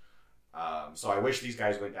otherwise. So I wish these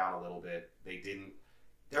guys went down a little bit. They didn't.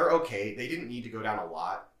 They're okay. They didn't need to go down a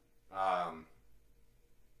lot.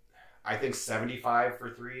 I think 75 for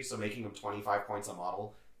 3, so making them 25 points a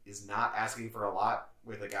model, is not asking for a lot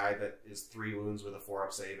with a guy that is 3 wounds with a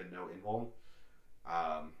 4-up save and no invuln.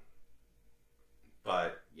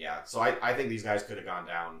 But yeah, so I think these guys could have gone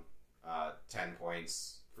down 10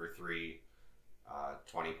 points for 3,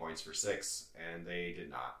 20 points for 6, and they did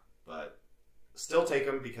not. But still take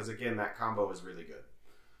them because, again, that combo is really good.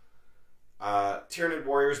 Tyranid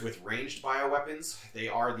Warriors with ranged bioweapons, they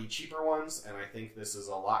are the cheaper ones, and I think this is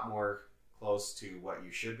a lot more close to what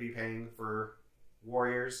you should be paying for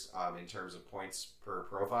Warriors in terms of points per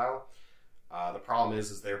profile. The problem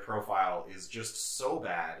is their profile is just so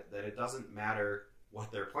bad that it doesn't matter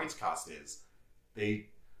what their points cost is. They,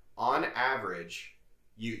 on average,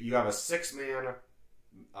 you have a 6-man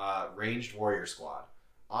ranged warrior squad.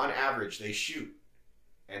 On average, they shoot,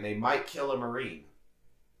 and they might kill a Marine.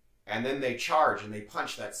 And then they charge and they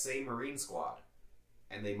punch that same Marine squad,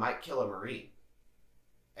 and they might kill a Marine.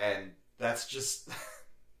 And that's just...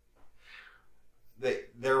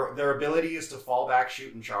 their ability is to fall back,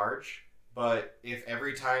 shoot, and charge. But if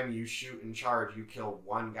every time you shoot and charge you kill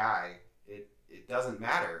one guy, it doesn't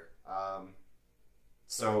matter.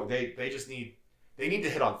 So they just need to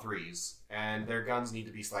hit on 3s, and their guns need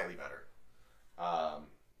to be slightly better.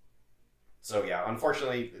 So yeah,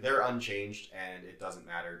 unfortunately they're unchanged, and it doesn't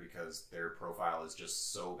matter because their profile is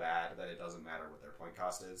just so bad that it doesn't matter what their point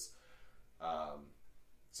cost is.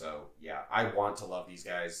 So yeah, I want to love these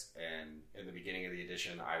guys, and in the beginning of the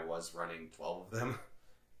edition I was running 12 of them,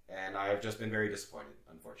 and I've just been very disappointed,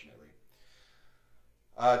 unfortunately.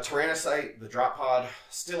 Tyrannocyte, the drop pod,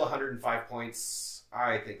 still 105 points.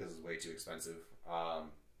 I think this is way too expensive.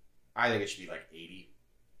 I think it should be like 80,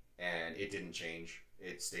 and it didn't change.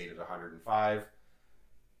 It stayed at 105.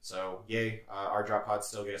 So yay, our drop pods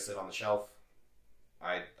still get to sit on the shelf.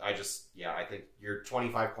 I think you're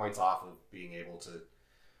 25 points off of being able to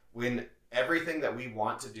win everything that we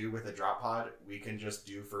want to do with a drop pod. We can just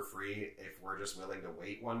do for free if we're just willing to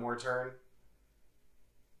wait one more turn.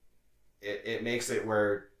 It makes it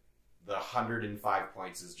where the 105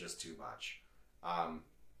 points is just too much.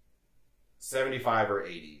 75 or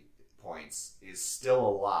 80 points is still a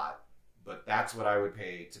lot, but that's what I would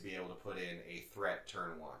pay to be able to put in a threat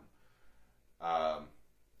turn 1.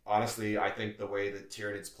 Honestly, I think the way that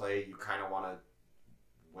Tyranids play, you kind of want to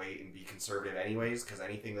wait and be conservative anyways, because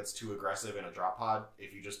anything that's too aggressive in a drop pod,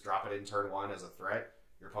 if you just drop it in turn 1 as a threat,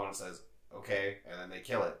 your opponent says, okay, and then they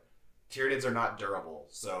kill it. Tyranids are not durable,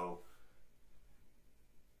 so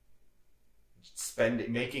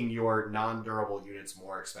making your non-durable units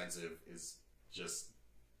more expensive is just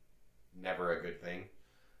never a good thing.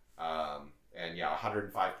 And yeah,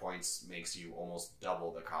 105 points makes you almost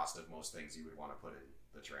double the cost of most things you would want to put in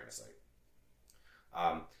the Tyrannocyte.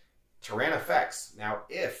 Tyrannofex. Now,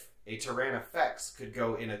 if a Tyrannofex could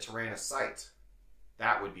go in a Tyrannocyte,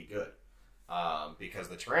 that would be good. Because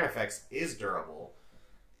the Tyrannofex is durable,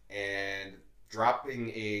 and dropping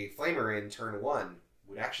a Flamer in turn 1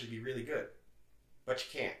 would actually be really good. But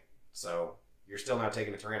you can't, so you're still not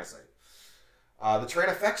taking a Tyrannocyte. The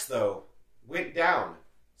Tyrannofex, though, went down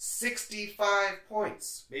 65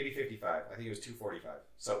 points, maybe 55. I think it was 245.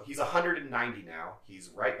 So he's 190 now. He's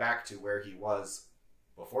right back to where he was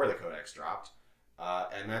before the Codex dropped,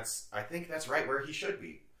 and I think that's right where he should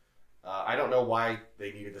be. I don't know why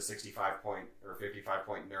they needed the 65 point or 55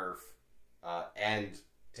 point nerf and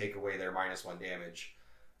take away their -1 damage.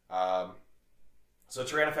 So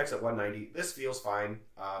Tyrannofex at 190. This feels fine.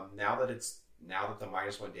 Now that the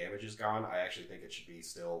 -1 damage is gone, I actually think it should be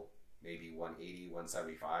still maybe 180,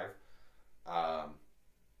 175.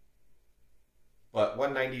 But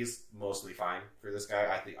 190 is mostly fine for this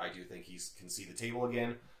guy. I do think he can see the table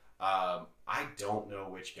again. I don't know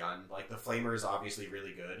which gun. Like, the Flamer is obviously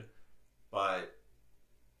really good, but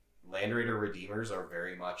Land Raider Redeemers are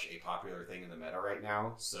very much a popular thing in the meta right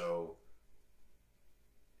now. So,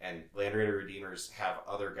 and Land Raider Redeemers have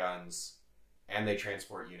other guns, and they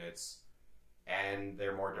transport units, and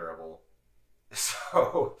they're more durable.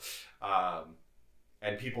 So,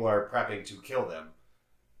 and people are prepping to kill them.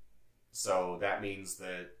 So that means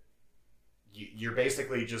that you're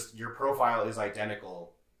basically just, your profile is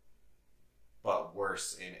identical, but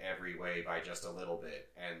worse in every way by just a little bit,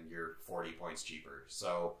 and you're 40 points cheaper.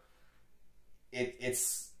 So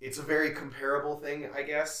it's a very comparable thing, I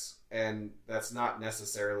guess, and that's not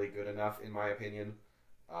necessarily good enough in my opinion.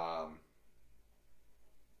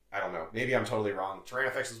 I don't know. Maybe I'm totally wrong. Terrain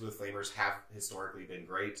effects with Flamers have historically been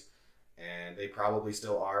great, and they probably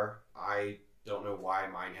still are. I don't know why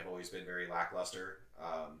mine have always been very lackluster.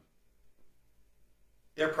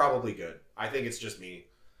 They're probably good. I think it's just me.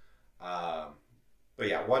 But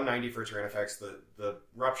yeah, 190 for terrain effects. The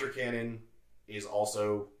Rupture Cannon is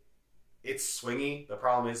also, it's swingy. The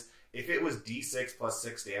problem is, if it was D6 plus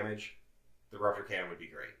 6 damage, the Rupture Cannon would be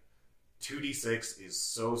great. 2d6 is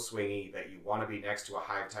so swingy that you want to be next to a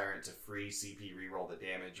Hive Tyrant to free CP reroll the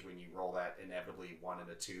damage when you roll that inevitably 1 and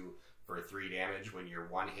a 2 for 3 damage when your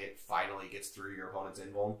one hit finally gets through your opponent's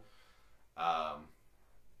invuln.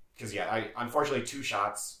 Because yeah, unfortunately 2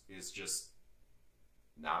 shots is just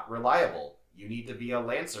not reliable. You need to be a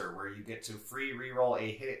Lancer where you get to free reroll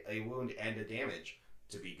a hit, a wound, and a damage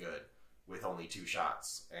to be good with only 2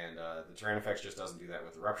 shots. And the terrain effects just doesn't do that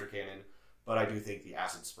with the Rupture Cannon. But I do think the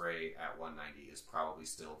Acid Spray at 190 is probably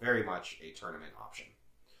still very much a tournament option.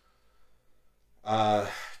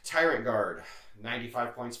 Tyrant Guard,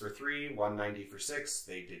 95 points for 3, 190 for 6.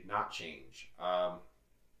 They did not change.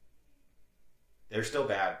 They're still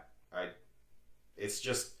bad. It's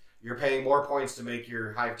just, you're paying more points to make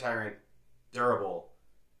your Hive Tyrant durable,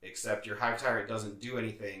 except your Hive Tyrant doesn't do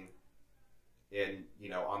anything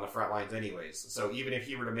on the front lines anyways. So even if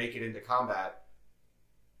he were to make it into combat,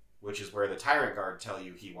 which is where the Tyrant Guard tell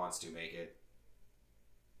you he wants to make it,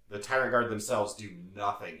 the Tyrant Guard themselves do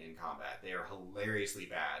nothing in combat. They are hilariously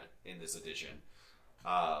bad in this edition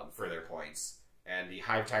for their points. And the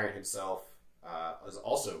Hive Tyrant himself is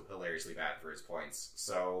also hilariously bad for his points.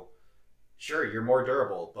 So, sure, you're more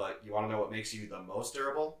durable, but you want to know what makes you the most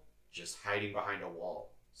durable? Just hiding behind a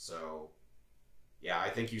wall. So, yeah,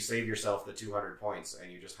 I think you save yourself the 200 points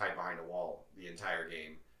and you just hide behind a wall the entire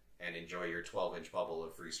game and enjoy your 12-inch bubble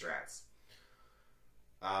of free strats.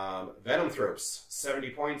 Venomthropes,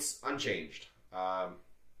 70 points, unchanged.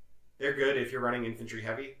 They're good if you're running infantry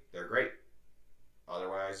heavy. They're great.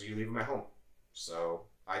 Otherwise, you leave them at home. So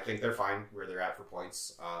I think they're fine where they're at for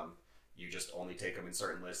points. You just only take them in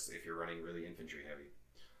certain lists if you're running really infantry heavy.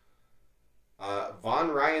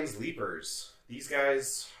 Von Ryan's Leapers. These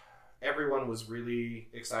guys, everyone was really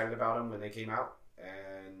excited about them when they came out,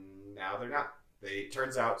 and now they're not.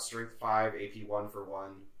 Turns out Strength 5, AP 1 for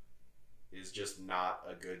 1 is just not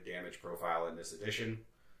a good damage profile in this edition.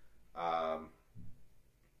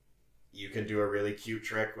 You can do a really cute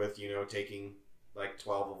trick with, taking like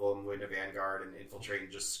 12 of them into Vanguard and infiltrate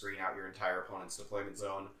and just screen out your entire opponent's deployment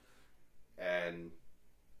zone and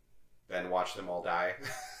then watch them all die.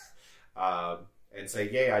 And say,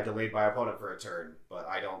 yay, I delayed my opponent for a turn, but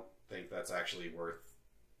I don't think that's actually worth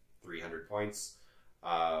 300 points.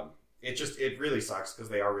 It really sucks because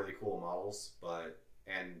they are really cool models,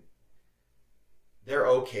 and they're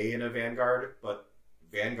okay in a Vanguard, but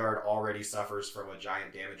Vanguard already suffers from a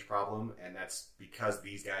giant damage problem, and that's because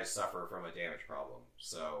these guys suffer from a damage problem.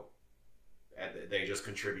 So, and they just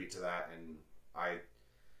contribute to that, and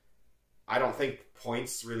I don't think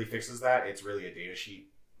points really fixes that. It's really a data sheet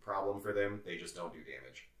problem for them. They just don't do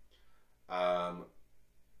damage.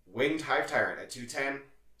 Winged Hive Tyrant at 210.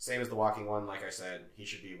 Same as the walking one, like I said, he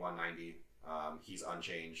should be 190. He's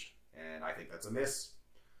unchanged, and I think that's a miss.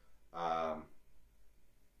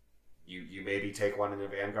 You maybe take one in a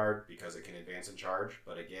Vanguard because it can advance and charge,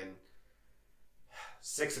 but again,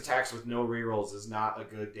 6 attacks with no rerolls is not a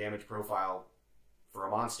good damage profile for a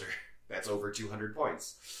monster that's over 200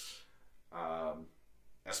 points.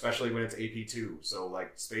 Especially when it's AP2, so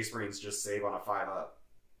like Space Marines just save on a 5-up.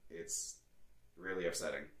 It's really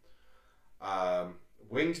upsetting.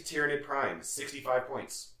 Winged Tyrannid Prime, 65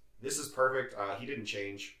 points. This is perfect. He didn't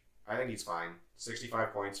change. I think he's fine.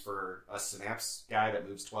 65 points for a Synapse guy that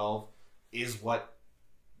moves 12 is what...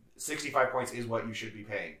 65 points is what you should be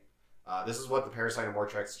paying. This is what the Parasite and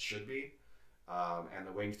Mortrex should be. And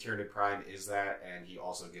the Winged Tyrannid Prime is that, and he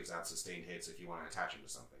also gives out sustained hits if you want to attach him to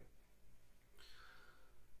something.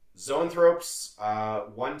 Zoanthropes,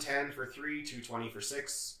 110 for 3, 220 for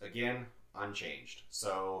 6. Again, unchanged.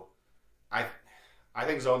 So, I think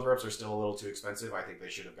think Zoanthropes are still a little too expensive. I think they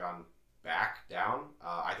should have gone back down.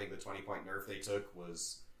 I think the 20-point nerf they took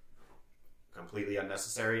was completely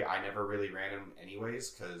unnecessary. I never really ran them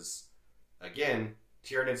anyways because, again,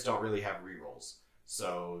 Tyranids don't really have rerolls.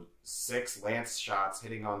 So 6 lance shots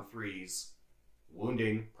hitting on 3s,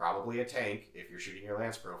 wounding probably a tank if you're shooting your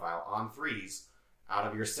lance profile on 3s. Out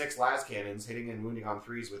of your 6 las cannons hitting and wounding on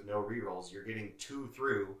 3s with no rerolls, you're getting 2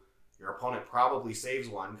 through. Your opponent probably saves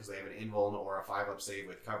 1 because they have an invuln or a 5-up save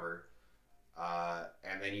with cover.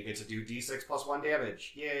 And then you get to do d6 plus 1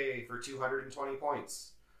 damage. Yay, for 220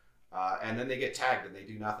 points. And then they get tagged and they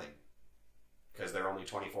do nothing because they're only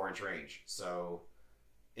 24-inch range. So,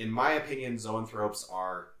 in my opinion, Zoanthropes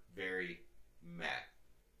are very meh.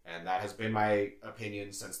 And that has been my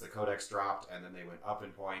opinion since the Codex dropped, and then they went up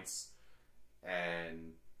in points.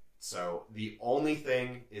 And so the only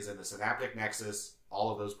thing is in the Synaptic Nexus,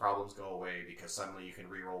 all of those problems go away because suddenly you can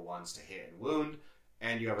reroll 1s to hit and wound,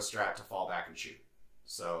 and you have a strat to fall back and shoot.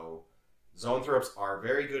 So Zoanthropes are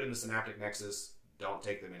very good in the Synaptic Nexus. Don't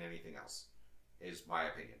take them in anything else, is my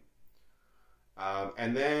opinion.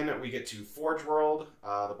 And then we get to Forge World,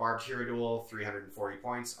 the Barbed Hero Duel, 340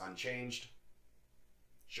 points, unchanged.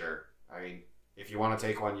 Sure. I mean, if you want to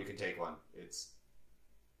take one, you can take one. It's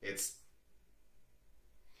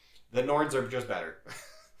the Norns are just better.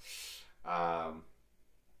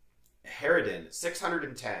 Harridan,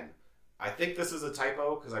 610. I think this is a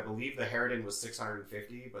typo because I believe the Harridan was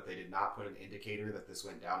 650, but they did not put an indicator that this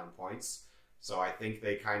went down in points. So I think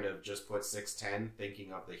they kind of just put 610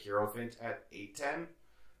 thinking of the Hierophant at 810.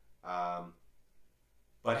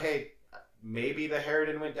 But hey, maybe the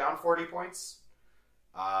Harridan went down 40 points.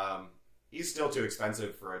 He's still too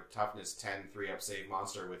expensive for a toughness 10 3-up save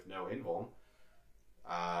monster with no invuln.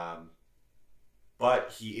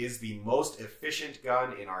 But he is the most efficient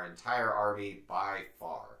gun in our entire army by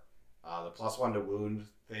far. The +1 to wound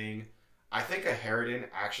thing. I think a Harridan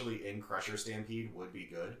actually in Crusher Stampede would be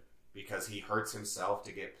good because he hurts himself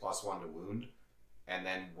to get +1 to wound. And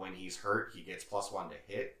then when he's hurt, he gets +1 to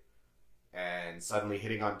hit. And suddenly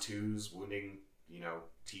hitting on 2s, wounding,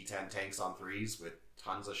 T10 tanks on 3s with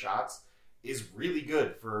tons of shots is really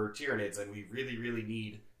good for Tyranids, and we really, really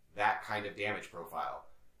need that kind of damage profile.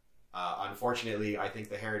 Unfortunately, I think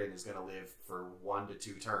the Harridan is going to live for 1 to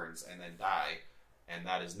 2 turns and then die, and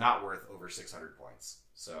that is not worth over 600 points.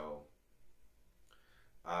 So,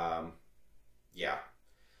 yeah.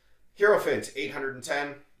 Hierophant,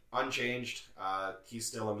 810, unchanged. He's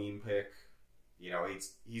still a meme pick.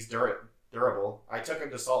 He's durable. I took him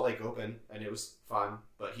to Salt Lake Open, and it was fun,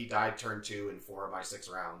 but he died turn 2 in 4 of my 6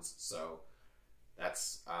 rounds, so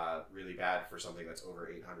that's really bad for something that's over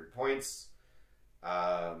 800 points.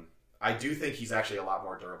 I do think he's actually a lot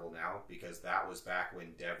more durable now, because that was back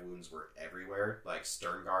when dev wounds were everywhere. Like,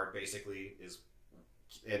 Sternguard basically is...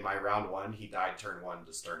 In my round 1, he died turn 1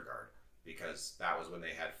 to Sternguard, because that was when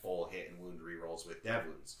they had full hit and wound rerolls with dev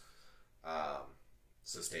wounds.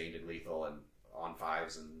 Sustained and lethal and on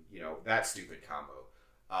 5s and, that stupid combo.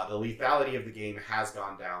 The lethality of the game has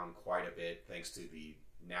gone down quite a bit thanks to the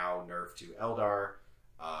now nerf to Eldar,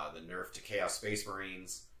 the nerf to Chaos Space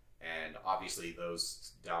Marines, and obviously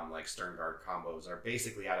those dumb Sternguard combos are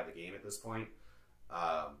basically out of the game at this point.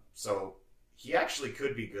 So he actually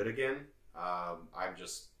could be good again. I'm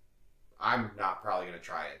not probably going to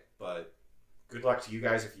try it, but good luck to you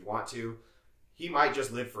guys if you want to. He might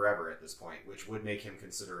just live forever at this point, which would make him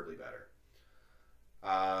considerably better.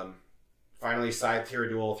 Finally, Scythe Hero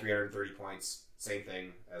Duel, 330 points. Same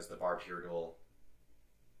thing as the Barbed Hero Duel.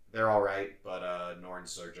 They're alright, but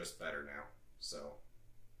Norns are just better now. So,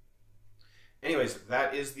 anyways,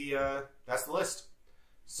 that's the list.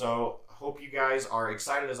 So, hope you guys are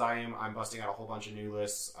excited as I am. I'm busting out a whole bunch of new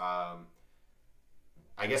lists.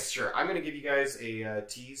 I guess, sure, I'm going to give you guys a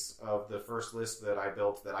tease of the first list that I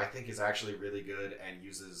built that I think is actually really good and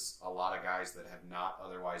uses a lot of guys that have not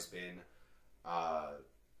otherwise been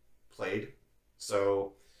played.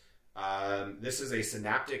 So, this is a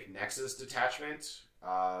Synaptic Nexus detachment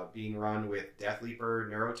being run with Death Leaper,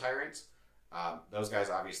 Neurotyrant. Those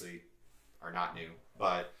guys obviously are not new,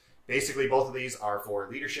 but basically both of these are for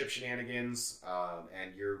leadership shenanigans,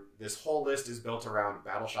 and this whole list is built around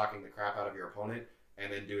battle shocking the crap out of your opponent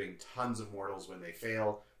and then doing tons of mortals when they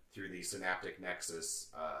fail through the Synaptic Nexus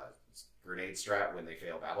grenade strat when they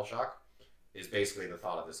fail battle shock is basically the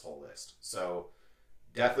thought of this whole list. So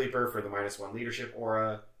Death Leaper for the -1 leadership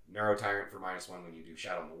aura, Neurotyrant for -1 when you do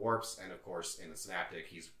Shadow in the Warps, and of course in the Synaptic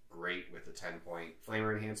he's great with the 10-point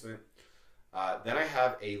Flamer enhancement. Then I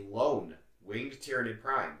have a lone Winged Tyranid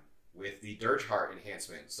Prime with the Dirge Heart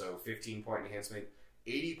enhancement, so 15-point enhancement.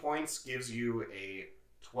 80 points gives you a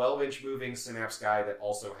 12-inch moving Synapse guy that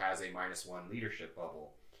also has a -1 leadership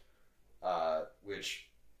bubble. Which,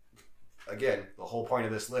 again, the whole point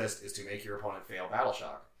of this list is to make your opponent fail Battle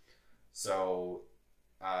Shock. So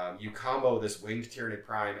you combo this Winged Tyranid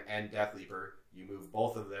Prime and Death Leaper. You move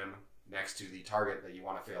both of them next to the target that you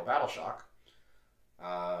want to fail Battle Shock.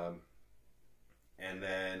 And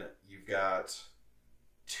then you've got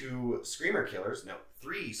 3 Screamer Killers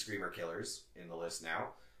in the list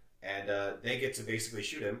now. And they get to basically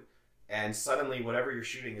shoot him. And suddenly whatever you're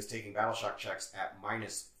shooting is taking Battle Shock checks at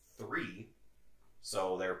 -3.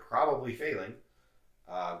 So they're probably failing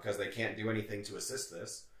because they can't do anything to assist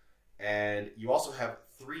this. And you also have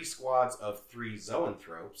 3 squads of 3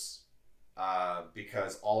 Zoanthropes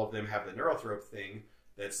because all of them have the Neurothrope thing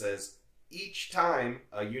that says each time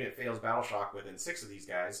a unit fails Battle Shock within 6 of these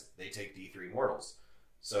guys, they take D3 mortals.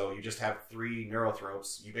 So you just have 3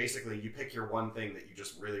 Neurothropes. You pick your one thing that you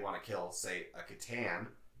just really want to kill, say a Catan,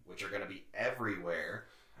 which are going to be everywhere.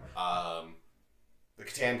 The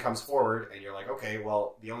Catan comes forward, and you're like, okay,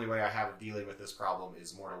 well, the only way I have of dealing with this problem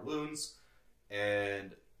is Mortal Wounds,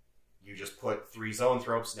 and you just put 3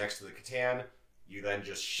 Zoanthropes next to the Catan. You then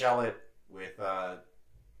just shell it with the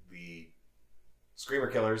Screamer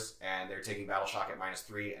Killers, and they're taking Battle Shock at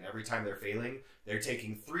 -3, and every time they're failing, they're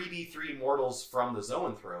taking 3d3 mortals from the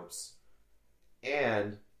Zoanthropes,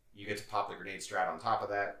 and you get to pop the Grenade Strat on top of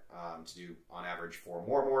that to do, on average, 4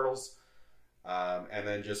 more mortals. And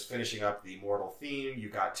then just finishing up the mortal theme,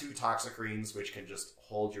 you've got 2 Toxicreens, which can just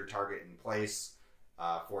hold your target in place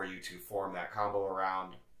for you to form that combo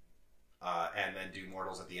around, and then do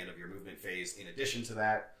mortals at the end of your movement phase in addition to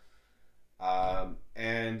that.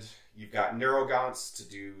 And you've got Neurogaunts to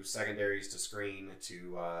do secondaries to screen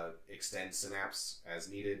to extend Synapse as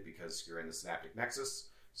needed because you're in the Synaptic Nexus.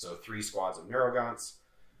 So 3 squads of Neurogaunts.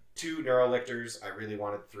 2 Neurolictors. I really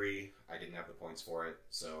wanted 3. I didn't have the points for it,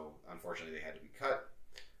 so unfortunately they had to be cut.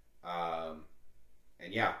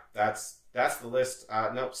 And yeah, that's the list.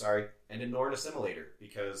 Nope, sorry. And a Norn Assimilator,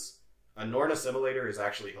 because a Norn Assimilator is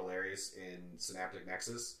actually hilarious in Synaptic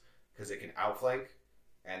Nexus because it can outflank,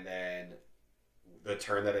 and then the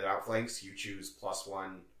turn that it outflanks, you choose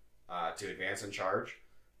 +1 to advance and charge,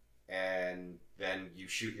 and then you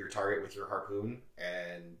shoot your target with your harpoon,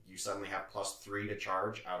 and you suddenly have +3 to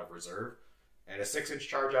charge out of reserve. And a 6-inch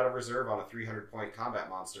charge out of reserve on a 300-point combat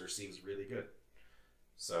monster seems really good.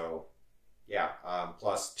 So, yeah,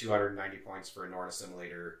 plus 290 points for a Norn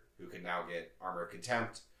Assimilator, who can now get Armor of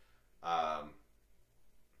Contempt.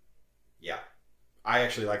 Yeah, I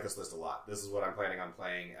actually like this list a lot. This is what I'm planning on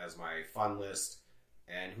playing as my fun list,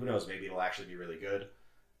 and who knows, maybe it'll actually be really good.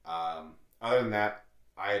 Other than that,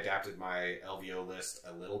 I adapted my LVO list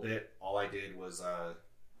a little bit. All I did was,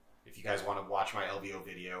 if you guys want to watch my LVO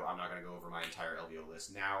video, I'm not going to go over my entire LVO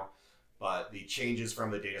list now, but the changes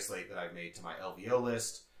from the data slate that I've made to my LVO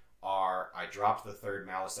list are, I dropped the 3rd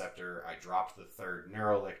Maliceptor, I dropped the 3rd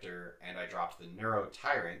Neurolictor, and I dropped the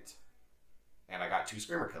Neurotyrant, and I got 2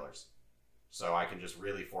 Screamer Killers. So I can just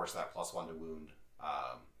really force that +1 to wound.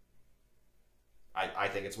 I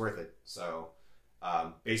think it's worth it. So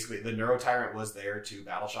basically, the Neurotyrant was there to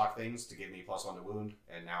Battle Shock things to give me +1 to wound,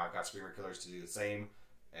 and now I've got Screamer Killers to do the same.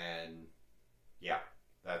 And yeah,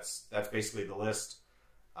 that's basically the list.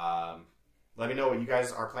 Let me know what you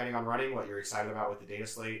guys are planning on running, what you're excited about with the data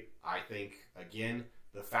slate. I think, again,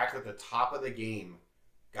 the fact that the top of the game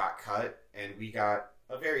got cut and we got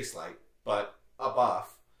a very slight, but a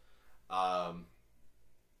buff,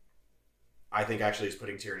 I think actually is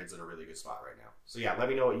putting Tyranids in a really good spot right now. So yeah, let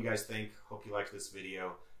me know what you guys think. Hope you liked this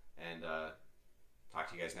video, and talk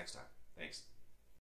to you guys next time. Thanks.